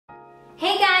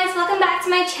welcome back to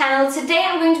my channel. Today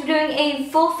I'm going to be doing a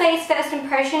full face first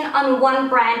impression on one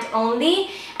brand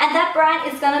only, and that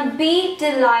brand is gonna be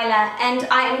Delilah, and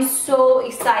I am so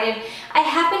excited. I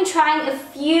have been trying a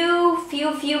few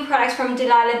products from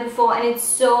Delilah before, and it's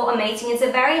so amazing. It's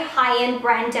a very high-end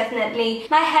brand, definitely.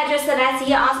 My hairdresser last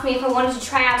year asked me if I wanted to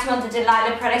try out some of the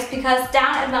Delilah products because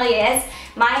down at Mariette's,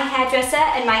 my hairdresser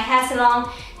and my hair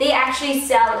salon, they actually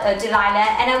sell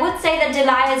Delilah, and I would say that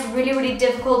Delilah is really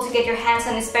difficult to get your hands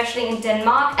on, especially in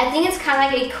Denmark. I think it's kind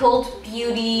of like a cult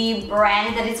beauty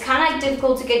brand that it's kind of like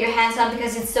difficult to get your hands on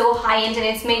because it's so high-end and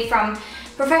it's made from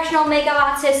professional makeup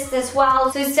artists as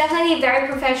well. So it's definitely very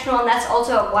professional, and that's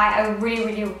also why I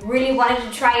really wanted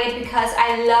to try it, because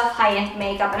I love high-end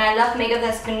makeup and I love makeup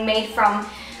that's been made from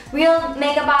real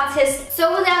makeup artists.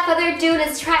 So without further ado,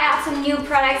 let's try out some new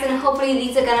products, and hopefully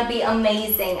these are gonna be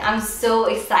amazing. I'm so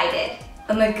excited.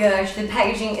 Oh my gosh, the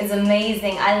packaging is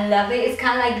amazing. I love it. It's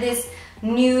kind of like this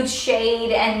nude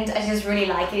shade, and I just really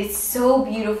like it. It's so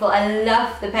beautiful. I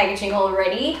love the packaging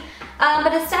already.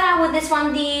 But let's start out with this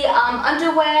one, the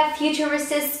Underwear Future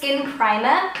Resist Skin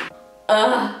Primer.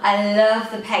 I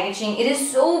love the packaging. It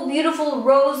is so beautiful,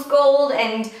 rose gold,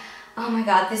 and oh my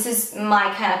god, this is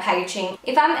my kind of packaging.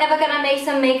 If I'm ever gonna make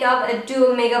some makeup,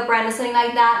 do a makeup brand or something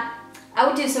like that, I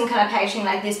would do some kind of packaging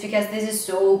like this because this is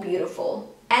so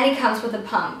beautiful. And it comes with a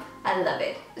pump. I love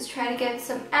it. Let's try to get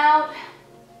some out.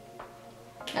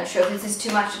 Not sure if this is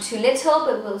too much or too little,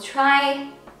 but we'll try.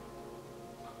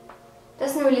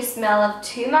 Doesn't really smell of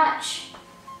too much.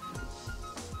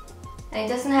 And it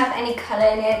doesn't have any color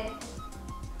in it.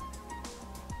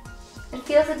 It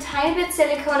feels a tiny bit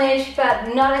silicone-ish,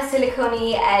 but not as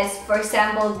silicone-y as, for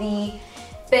example, the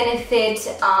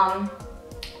Benefit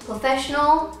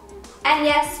Professional. And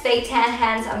yes, fake tan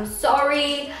hands, I'm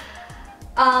sorry.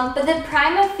 But the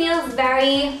primer feels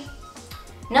very,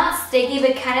 not sticky,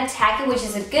 but kind of tacky, which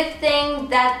is a good thing.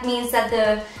 That means that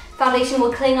the foundation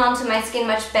will cling onto my skin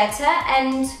much better,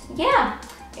 and yeah,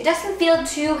 it doesn't feel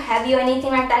too heavy or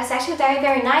anything like that. It's actually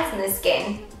very nice on the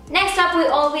skin. Next up, we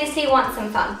obviously want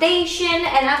some foundation,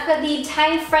 and I've got the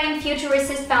Time Frame Future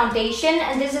Resist Foundation,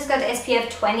 and this has got SPF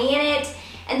 20 in it,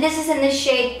 and this is in the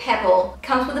shade Pebble.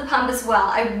 Comes with a pump as well.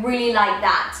 I really like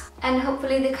that. And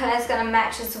hopefully the color is gonna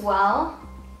match as well.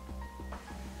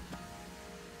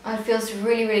 Oh, it feels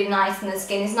really nice on the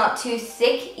skin. It's not too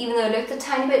thick, even though it looks a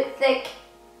tiny bit thick.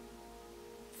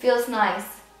 Feels nice.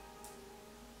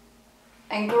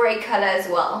 And great color as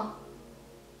well.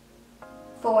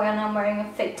 For when I'm wearing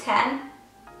a fake tan.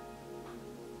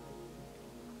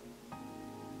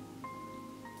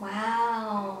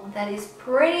 Wow, that is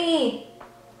pretty.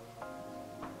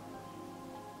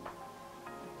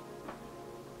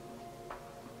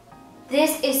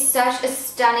 This is such a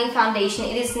stunning foundation.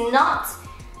 It is not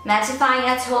mattifying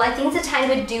at all. I think it's a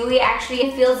tiny bit dewy actually.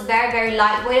 It feels very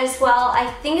lightweight as well. I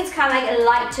think it's kind of like a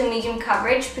light to medium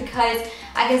coverage because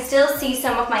I can still see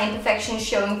some of my imperfections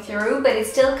showing through, but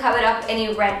it's still covered up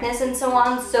any redness and so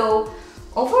on. So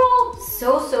overall,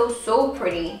 so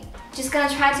pretty. Just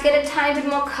gonna try to get a tiny bit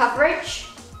more coverage.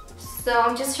 So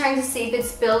I'm just trying to see if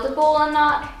it's buildable or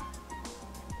not.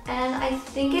 And I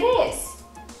think it is.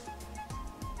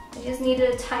 I just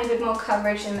needed a tiny bit more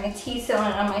coverage in my T-zone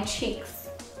and on my cheeks.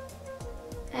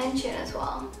 And chin as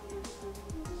well.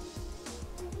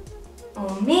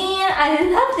 Oh man, I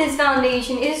love this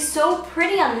foundation. It is so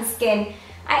pretty on the skin.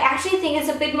 I actually think it's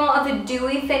a bit more of a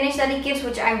dewy finish that it gives,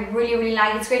 which I really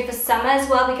like. It's great for summer as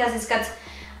well because it's got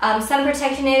sun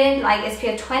protection in it, like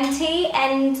SPF 20,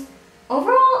 and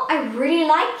overall I really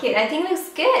like it. I think it looks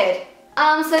good.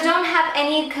 So I don't have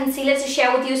any concealer to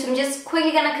share with you, so I'm just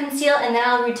quickly gonna conceal and then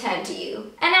I'll return to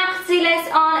you. And now concealer is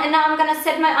on, and now I'm gonna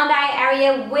set my under eye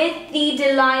area with the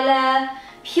Delilah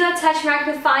Pure Touch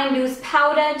Microfine Loose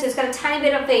Powder. Just got a tiny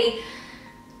bit of a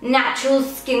natural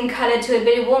skin color to it,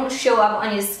 but it won't show up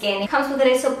on your skin. It comes with a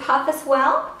little puff as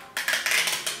well.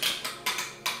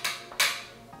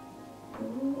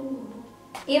 Ooh.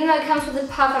 Even though it comes with a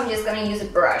puff, I'm just gonna use a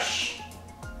brush.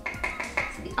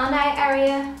 So the under eye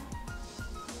area.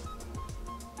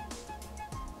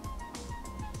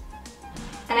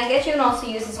 And I guess you can also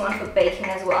use this one for baking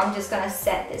as well. I'm just gonna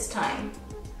set this time.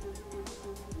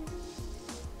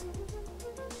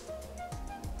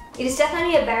 It is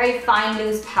definitely a very fine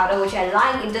loose powder, which I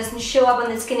like. It doesn't show up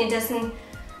on the skin, it doesn't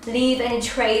leave any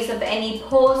trace of any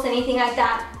pores, anything like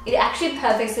that. It actually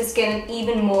perfects the skin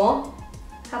even more.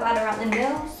 How about around the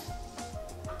nose?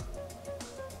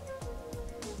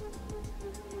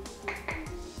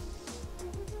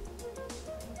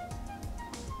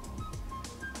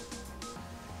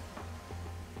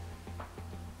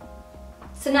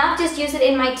 So So now I've just used it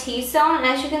in my T-zone, and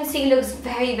as you can see, it looks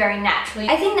very, very natural.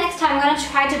 I think next time I'm going to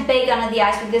try to bake under the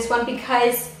eyes with this one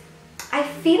because I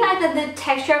feel like that the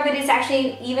texture of it is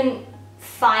actually even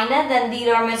finer than the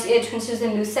Volumising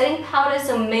translucent loose setting powder,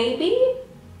 so maybe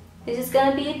this is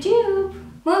going to be a dupe.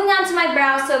 Moving on to my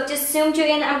brows, so I've just zoomed you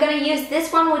in. I'm going to use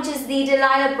this one, which is the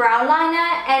Delilah Brow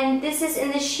Liner, and this is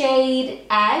in the shade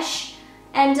Ash,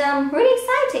 and really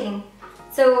exciting.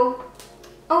 So,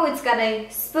 oh, it's got a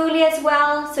spoolie as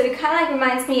well, so it kind of like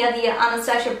reminds me of the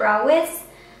Anastasia Brow Wiz.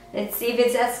 Let's see if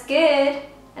it's as good.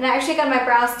 And I actually got my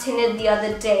brows tinted the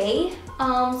other day,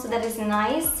 so that is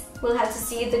nice. We'll have to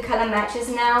see if the color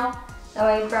matches now. That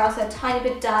way brows are a tiny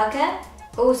bit darker.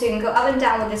 Oh, so you can go up and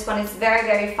down with this one. It's very,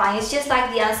 very fine. It's just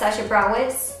like the Anastasia Brow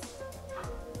Wiz.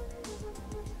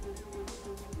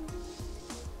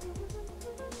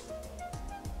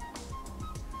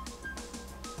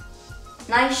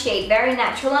 Nice shade, very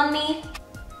natural on me.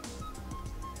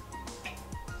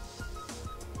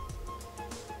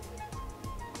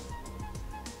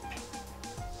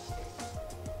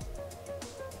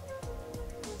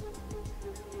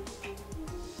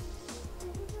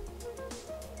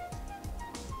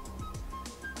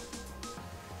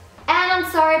 And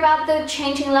I'm sorry about the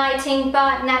changing lighting,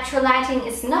 but natural lighting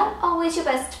is not always your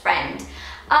best friend.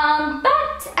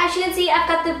 But as you can see, I've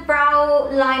got the brow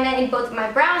liner in both of my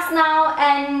brows now,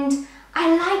 and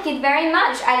I like it very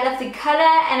much. I love the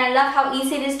color and I love how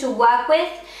easy it is to work with.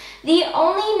 The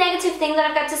only negative thing that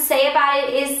I've got to say about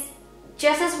it is,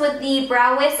 just as with the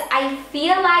Brow Wiz, I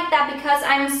feel like that because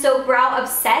I'm so brow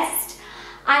obsessed,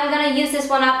 I'm gonna use this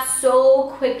one up so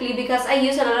quickly because I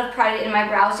use a lot of product in my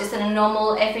brows just on a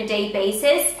normal everyday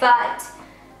basis, but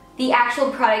the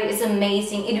actual product is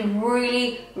amazing. It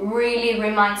really, really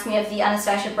reminds me of the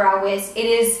Anastasia Brow Wiz. It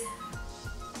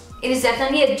is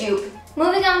definitely a dupe.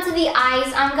 Moving on to the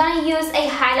eyes, I'm gonna use a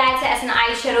highlighter as an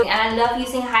eyeshadow, and I love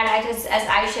using highlighters as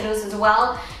eyeshadows as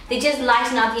well. They just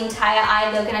lighten up the entire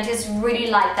eye look, and I just really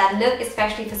like that look,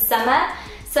 especially for summer.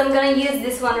 So I'm gonna use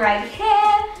this one right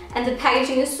here, and the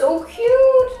packaging is so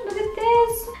cute. Look at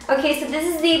this. Okay, so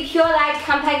this is the Pure Light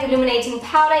Compact Illuminating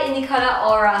Powder in the color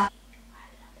Aura.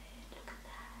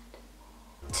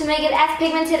 To make it as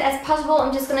pigmented as possible,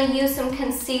 I'm just going to use some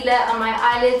concealer on my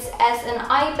eyelids as an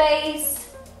eye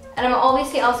base. And I'm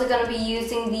obviously also going to be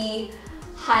using the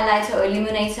highlighter or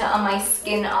illuminator on my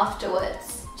skin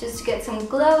afterwards, just to get some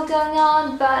glow going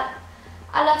on, but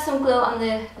I love some glow on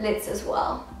the lids as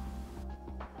well.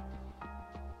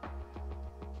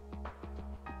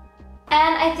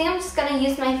 And I think I'm just going to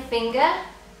use my finger.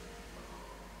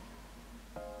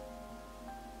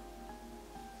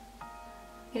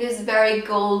 It is very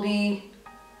goldy.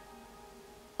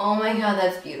 Oh my god,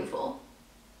 that's beautiful.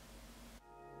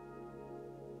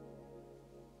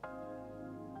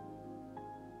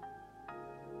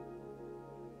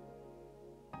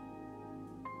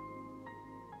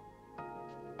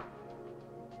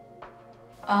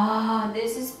 Ah,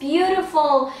 this is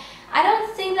beautiful. I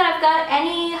don't think that I've got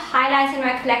any highlights in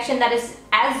my collection that is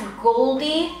as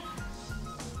goldy.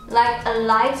 Like a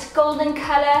light golden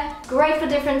color, great for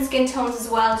different skin tones as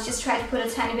well. Let's just try to put a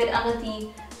tiny bit under the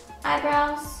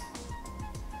eyebrows.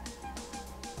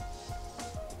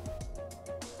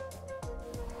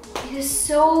 It is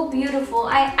so beautiful.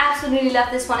 I absolutely love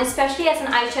this one, especially as an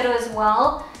eyeshadow as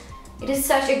well. It is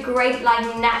such a great, like,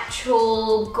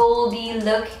 natural goldy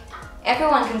look.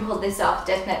 Everyone can pull this off,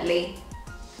 definitely.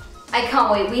 I can't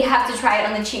wait. We have to try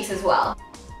it on the cheeks as well.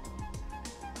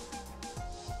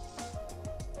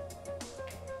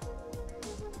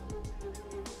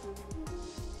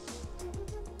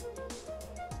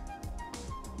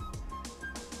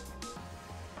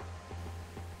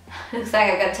 Looks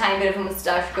like I've got a tiny bit of a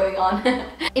moustache going on.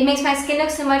 It makes my skin look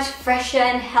so much fresher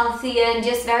and healthier and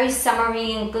just very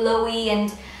summery and glowy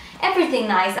and everything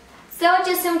nice. So I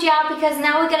just zoomed you out because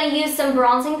now we're going to use some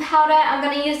bronzing powder. I'm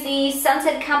going to use the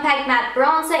Sunset Compact Matte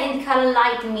Bronzer in the color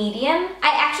Light Medium.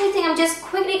 I actually think I'm just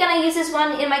quickly going to use this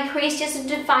one in my crease just to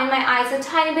define my eyes a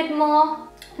tiny bit more.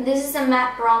 This is a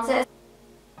matte bronzer.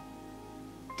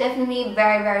 Definitely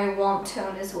very, very warm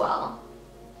tone as well.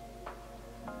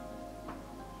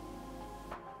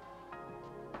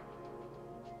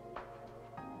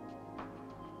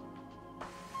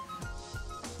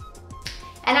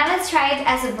 And now let's try it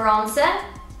as a bronzer.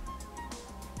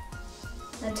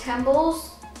 The temples.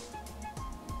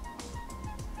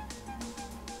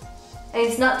 And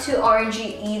it's not too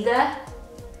orangey either.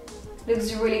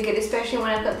 Looks really good, especially when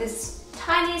I've got this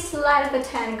tiny slight of a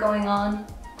tan going on.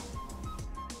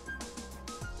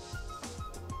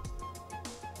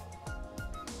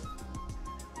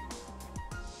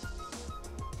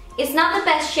 It's not the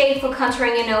best shade for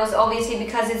contouring your nose, obviously,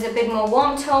 because it's a bit more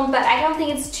warm tone, but I don't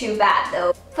think it's too bad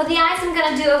though. For the eyes, I'm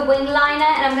gonna do a wing liner,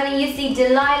 and I'm gonna use the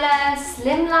Delilah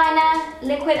Slim Liner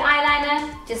liquid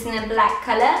eyeliner, just in a black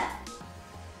color.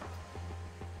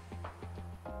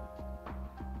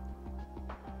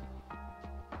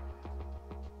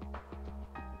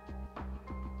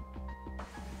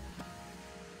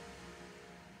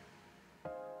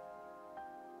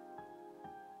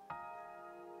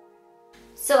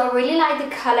 So I really like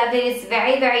the color of it. It's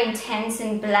very, very intense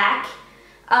in black.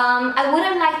 I would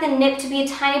have liked the nib to be a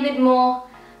tiny bit more,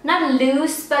 not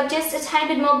loose, but just a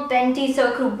tiny bit more bendy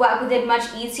so I could work with it much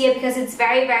easier, because it's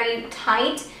very, very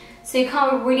tight. So you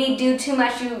can't really do too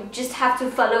much. You just have to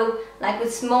follow like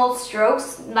with small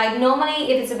strokes. Like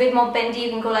normally if it's a bit more bendy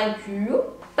you can go like,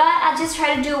 but I just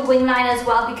try to do a wing liner as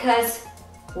well, because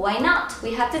why not?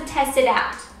 We have to test it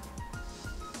out.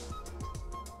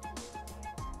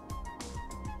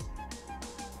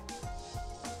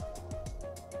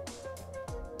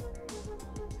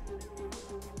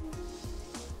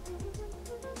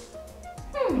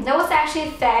 That was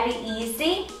actually fairly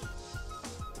easy.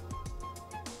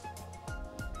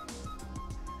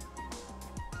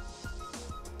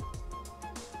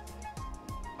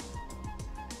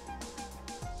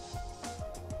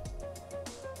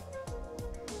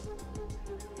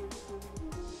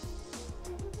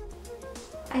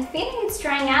 I feel like it's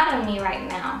drying out on me right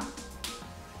now.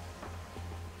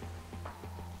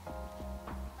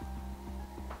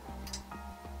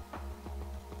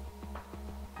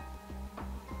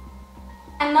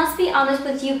 I must be honest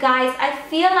with you guys, I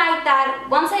feel like that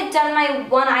once I'd done my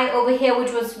one eye over here,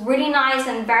 which was really nice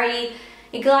and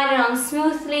it glided on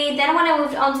smoothly, then when I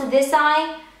moved on to this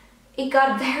eye, it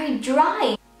got very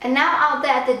dry. And now out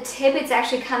there at the tip, it's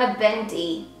actually kind of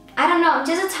bendy. I don't know, I'm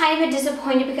just a tiny bit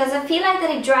disappointed because I feel like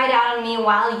that it dried out on me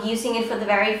while using it for the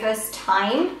very first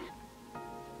time.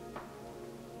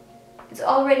 It's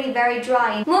already very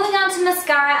dry. Moving on to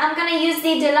mascara, I'm gonna use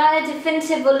the Delilah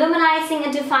Definitive Volumising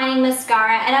and Defining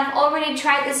Mascara, and I've already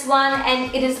tried this one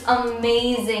and it is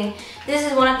amazing. This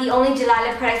is one of the only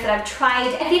Delilah products that I've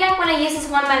tried. I feel like when I use this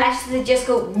one, my lashes, they just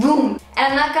go boom. And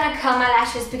I'm not gonna curl my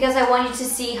lashes because I want you to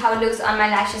see how it looks on my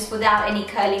lashes without any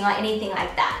curling or anything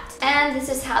like that. And this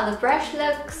is how the brush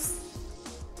looks.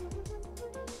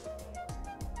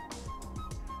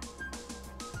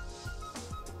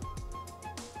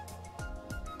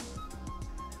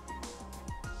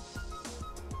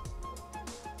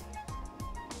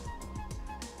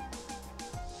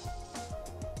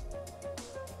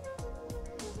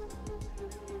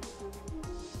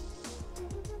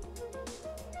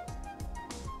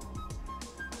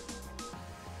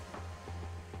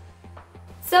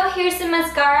 So here's the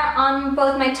mascara on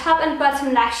both my top and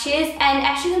bottom lashes, and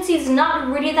as you can see, it's not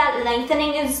really that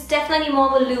lengthening, it's definitely more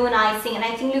volumizing, and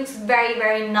I think it looks very,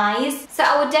 very nice. So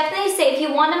I would definitely say if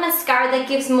you want a mascara that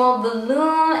gives more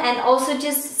volume and also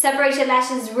just separates your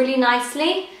lashes really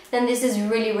nicely, then this is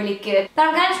really, really good. But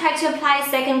I'm gonna try to apply a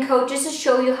second coat just to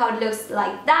show you how it looks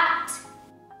like that.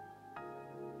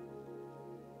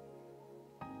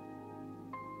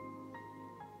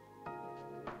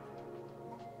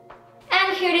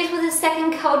 Here it is with the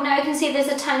second coat. Now you can see there's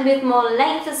a tiny bit more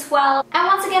length as well. And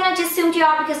once again, I just zoomed you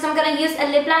out because I'm gonna use a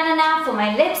lip liner now for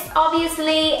my lips,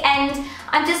 obviously, and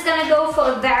I'm just gonna go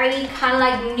for a very kind of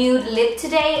like nude lip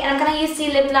today, and I'm gonna use the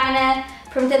lip liner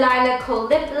from Delilah called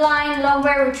Lip Line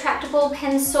Longwear Retractable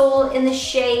Pencil in the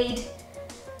shade,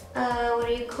 what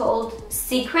are you called?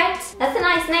 Secret? That's a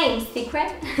nice name,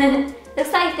 Secret.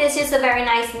 Looks like this, just a very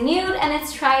nice nude, and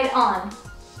let's try it on.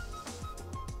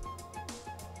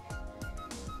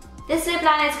 This lip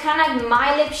liner is kind of like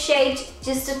my lip shade,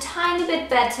 just a tiny bit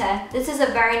better. This is a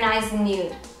very nice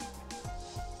nude.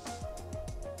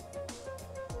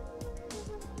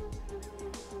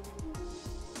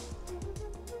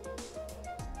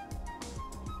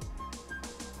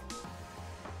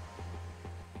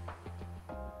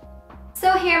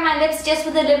 So here are my lips just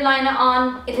with the lip liner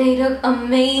on. They look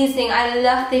amazing. I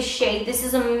love this shade. This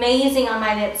is amazing on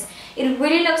my lips. It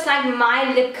really looks like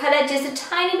my lip color, just a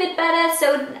tiny bit better,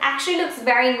 so it actually looks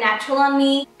very natural on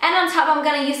me. And on top I'm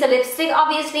going to use a lipstick,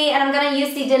 obviously, and I'm going to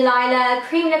use the Delilah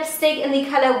Cream Lipstick in the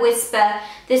color Whisper.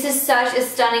 This is such a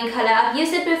stunning color. I've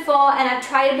used it before and I've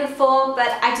tried it before,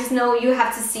 but I just know you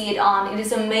have to see it on. It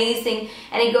is amazing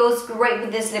and it goes great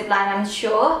with this lip liner, I'm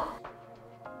sure.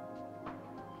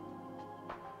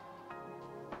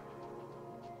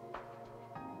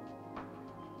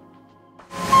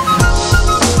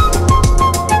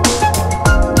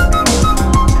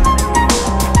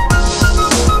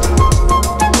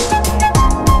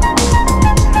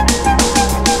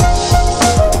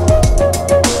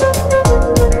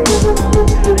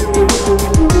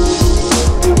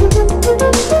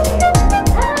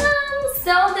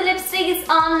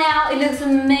 now. It looks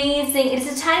amazing. It's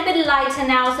a tiny bit lighter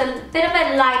now, so a bit of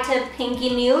a lighter pinky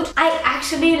nude. I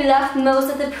actually love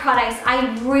most of the products. I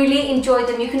really enjoyed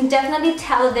them. You can definitely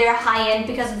tell that they're high-end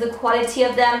because of the quality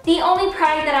of them. The only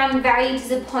product that I'm very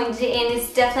disappointed in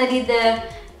is definitely the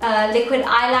liquid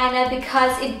eyeliner,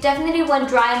 because it definitely went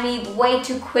dry on me way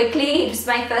too quickly. It was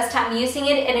my first time using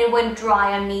it and it went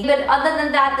dry on me. But other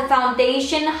than that, the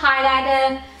foundation,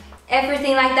 highlighter,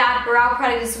 everything like that, brow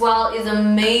product as well, is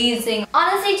amazing.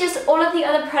 Honestly, just all of the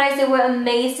other products, they were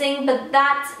amazing, but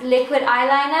that liquid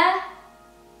eyeliner,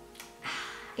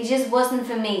 it just wasn't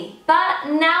for me. But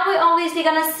now we're obviously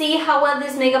gonna see how well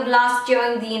this makeup lasts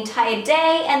during the entire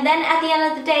day, and then at the end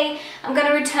of the day, I'm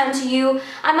gonna return to you.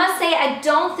 I must say, I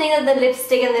don't think that the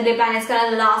lipstick and the lip liner is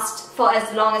gonna last for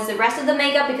as long as the rest of the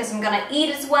makeup, because I'm gonna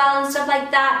eat as well and stuff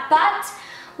like that, but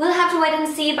we'll have to wait and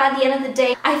see by the end of the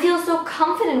day. I feel so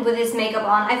confident with this makeup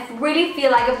on. I really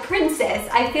feel like a princess.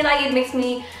 I feel like it makes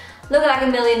me look like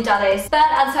 $1 million. But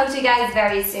I'll talk to you guys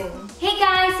very soon. Hey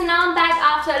guys, so now I'm back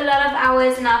after a lot of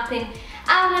hours and I've been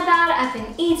out and about. I've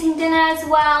been eating dinner as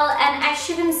well, and as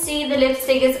you can see, the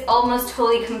lipstick is almost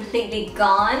totally completely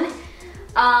gone.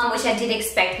 Which I did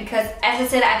expect, because as I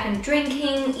said, I've been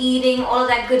drinking, eating, all of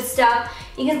that good stuff.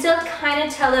 You can still kind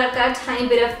of tell that I've got a tiny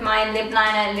bit of my lip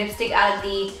liner and lipstick out of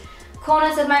the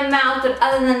corners of my mouth, but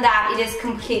other than that, it is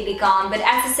completely gone. But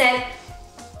as I said,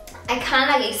 I kind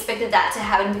of like expected that to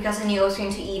happen because I knew I was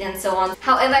going to eat and so on.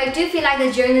 However, I do feel like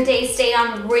that during the day it stayed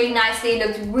on really nicely, it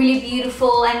looked really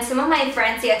beautiful, and some of my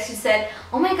friends, they actually said,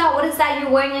 oh my god, what is that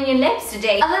you're wearing on your lips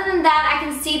today? Other than that, I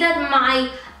can see that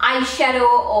my eyeshadow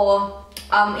or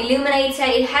illuminator,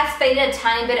 it has faded a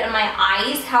tiny bit on my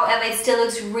eyes. However, it still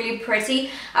looks really pretty.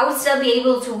 I would still be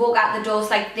able to walk out the doors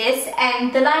like this,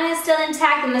 and the liner is still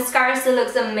intact. The mascara still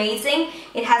looks amazing.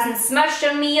 It hasn't smudged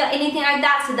on me or anything like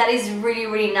that, so that is really,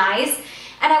 really nice.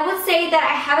 And I would say that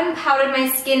I haven't powdered my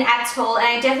skin at all, and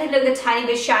I definitely look a tiny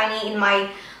bit shiny in my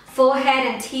forehead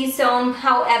and T-zone.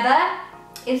 However,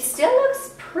 it still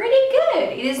looks pretty good.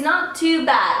 It is not too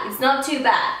bad. It's not too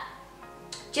bad.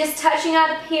 Just touching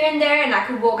up here and there and I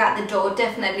could walk out the door,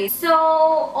 definitely. So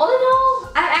all in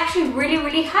all, I'm actually really,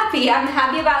 really happy. I'm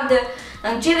happy about the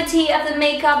longevity of the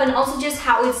makeup and also just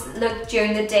how it's looked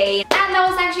during the day. And that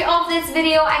was actually all for this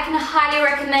video. I can highly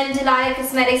recommend Delilah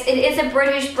Cosmetics. It is a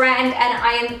British brand and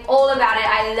I am all about it.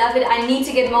 I love it. I need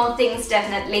to get more things,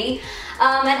 definitely.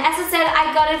 And as I said,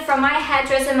 I got it from my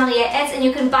hairdresser Maria S, and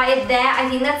you can buy it there. I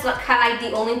think that's kind of like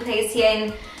the only place here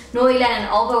in Nordjylland and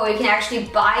Aalborg where you can actually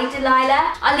buy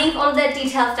Delilah. I'll leave all of the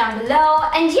details down below.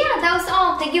 And yeah, that was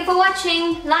all. Thank you for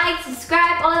watching. Like,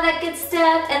 subscribe, all of that good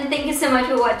stuff. And thank you so much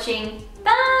for watching.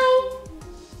 Bye!